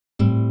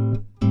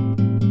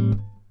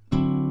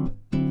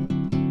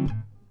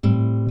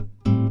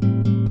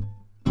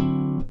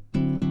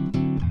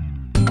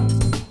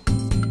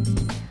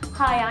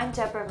I'm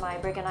Debra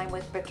Meiburg and I'm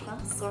with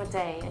Bertrand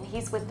Sourdais, and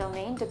he's with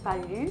Domaine de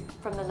Pallus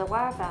from the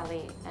Loire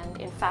Valley,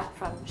 and in fact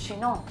from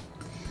Chinon.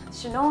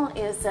 Chinon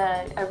is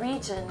a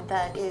region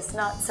that is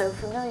not so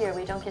familiar.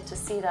 We don't get to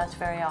see that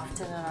very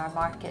often in our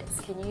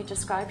markets. Can you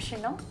describe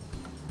Chinon?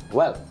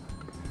 Well,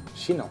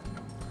 Chinon,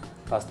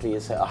 firstly,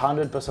 is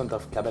 100%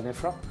 of Cabernet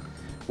Franc.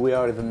 We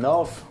are in the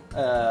north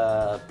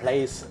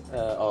place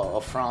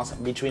of France,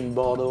 between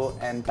Bordeaux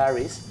and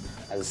Paris,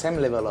 at the same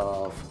level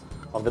of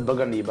the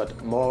Burgundy,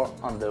 but more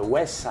on the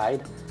west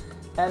side.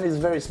 And it's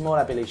very small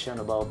appellation,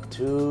 about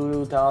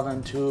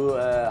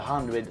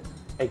 2,200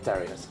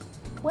 hectares.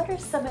 What are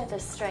some of the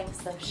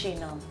strengths of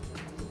Chinon?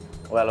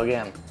 Well,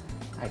 again,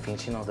 I think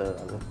Chinon, the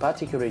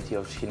particularity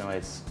of Chinon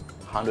is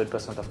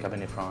 100% of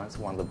Cabernet Franc. It's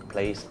one of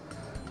the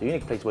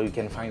unique place where you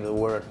can find the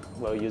word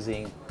we're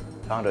using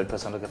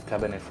 100% of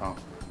Cabernet Franc.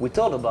 We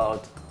talked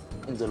about,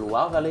 in the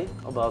Loire Valley,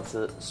 about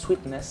the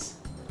sweetness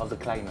of the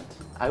climate.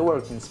 I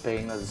work in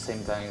Spain at the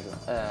same time,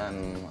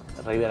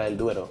 Ribera del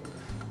Duero,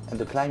 and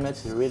the climate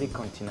is really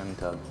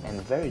continental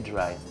and very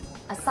dry.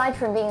 Aside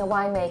from being a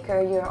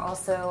winemaker, you're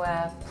also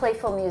a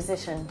playful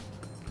musician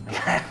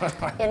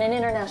in an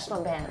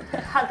international band.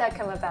 How'd that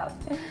come about?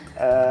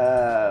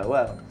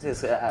 Well,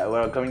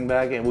 we're coming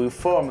back and we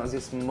formed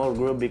this small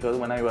group because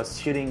when I was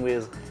studying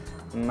with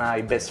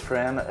my best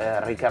friend,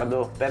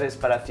 Ricardo Pérez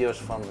Palacios,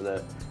 from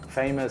the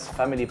famous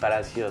family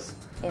Palacios.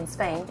 In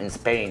Spain? In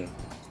Spain.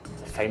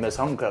 Famous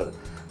uncle,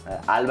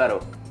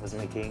 Álvaro, was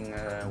making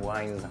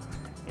wines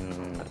in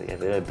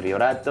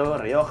Priorato,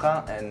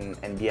 Rioja, and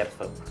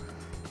Bierzo.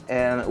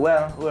 And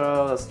well, we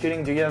were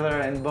studying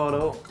together in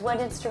Bordeaux. What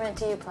instrument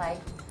do you play?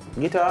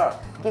 Guitar.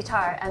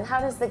 Guitar. And how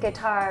does the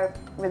guitar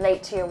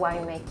relate to your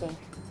winemaking?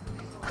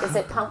 Is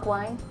it punk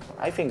wine?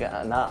 I think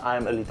now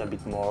I'm a little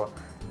bit more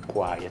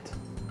quiet,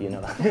 you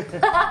know.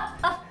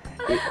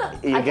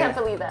 I can't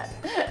believe that.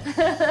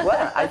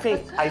 Well,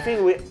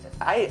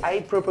 I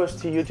propose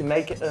to you to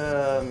make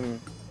a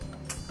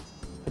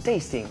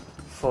tasting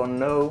for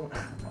know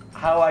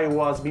how I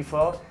was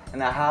before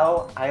and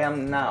how I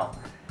am now.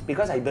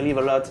 Because I believe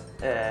a lot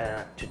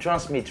to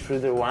transmit through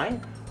the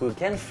wine, we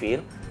can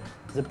feel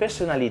the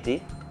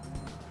personality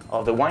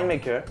of the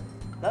winemaker,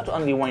 not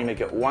only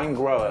winemaker, wine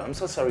grower. I'm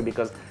so sorry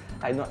because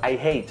I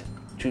hate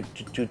to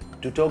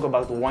talk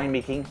about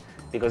winemaking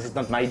because it's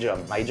not my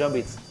job. My job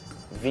is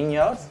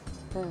vineyards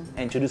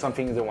and to do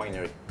something in the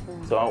winery.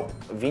 So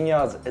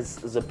vineyards is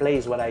the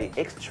place where I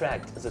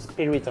extract the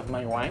spirit of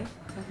my wine,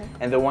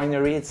 and the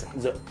winery is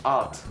the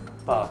art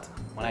part,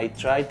 when I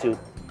try to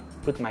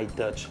put my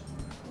touch,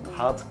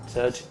 heart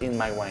touch in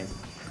my wine.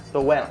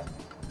 So well,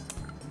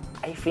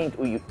 I think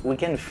we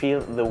can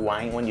feel the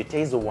wine, when you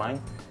taste the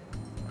wine,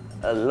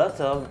 a lot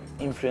of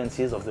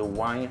influences of the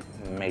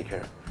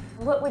winemaker.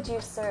 What would you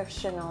serve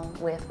Chinon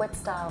with? What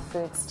style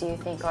foods do you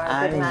think are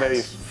a good match? I'm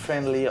very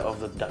friendly of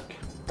the duck.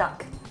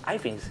 Duck. I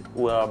think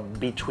we are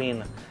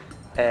between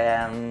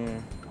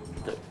the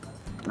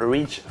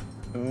rich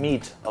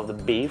meat of the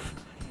beef,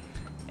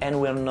 and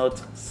we're not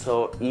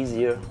so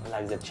easier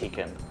like the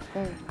chicken.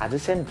 At the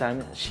same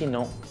time,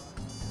 Chinon,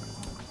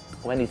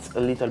 when it's a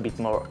little bit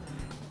more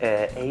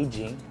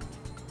aging,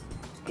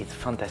 it's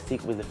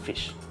fantastic with the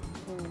fish.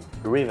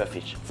 River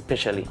fish,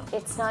 especially.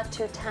 It's not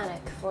too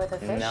tannic for the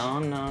fish?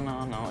 No.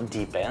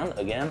 Depend,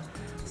 again,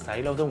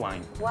 style of the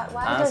wine.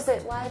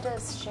 Why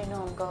does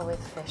Chinon go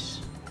with fish?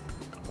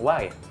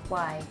 Why?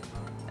 Why?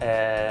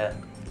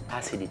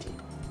 Acidity.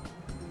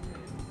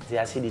 The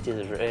acidity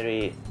is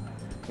very,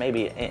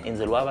 maybe in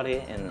the Loire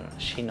Valley, in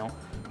Chinon,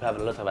 we have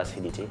a lot of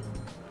acidity.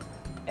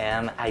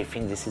 And I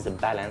think this is a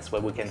balance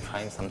where we can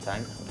find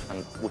sometimes,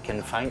 we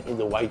can find in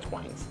the white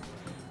wines.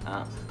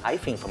 I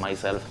think for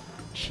myself,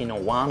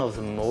 Chinon, one of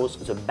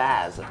the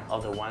base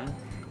of the wine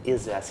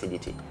is the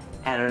acidity.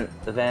 And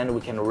then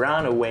we can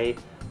run away,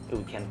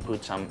 we can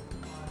put some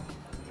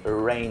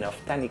rain of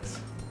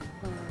tannics,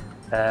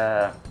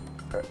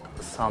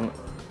 some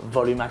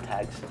volume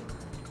attacks,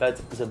 but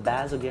the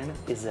base again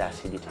is the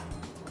acidity.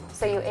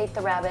 So you ate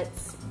the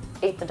rabbits,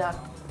 ate the duck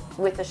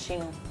with the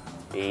Chinon?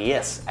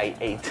 Yes, I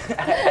ate.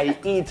 I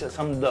eat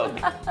some dog.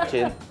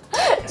 Cheers.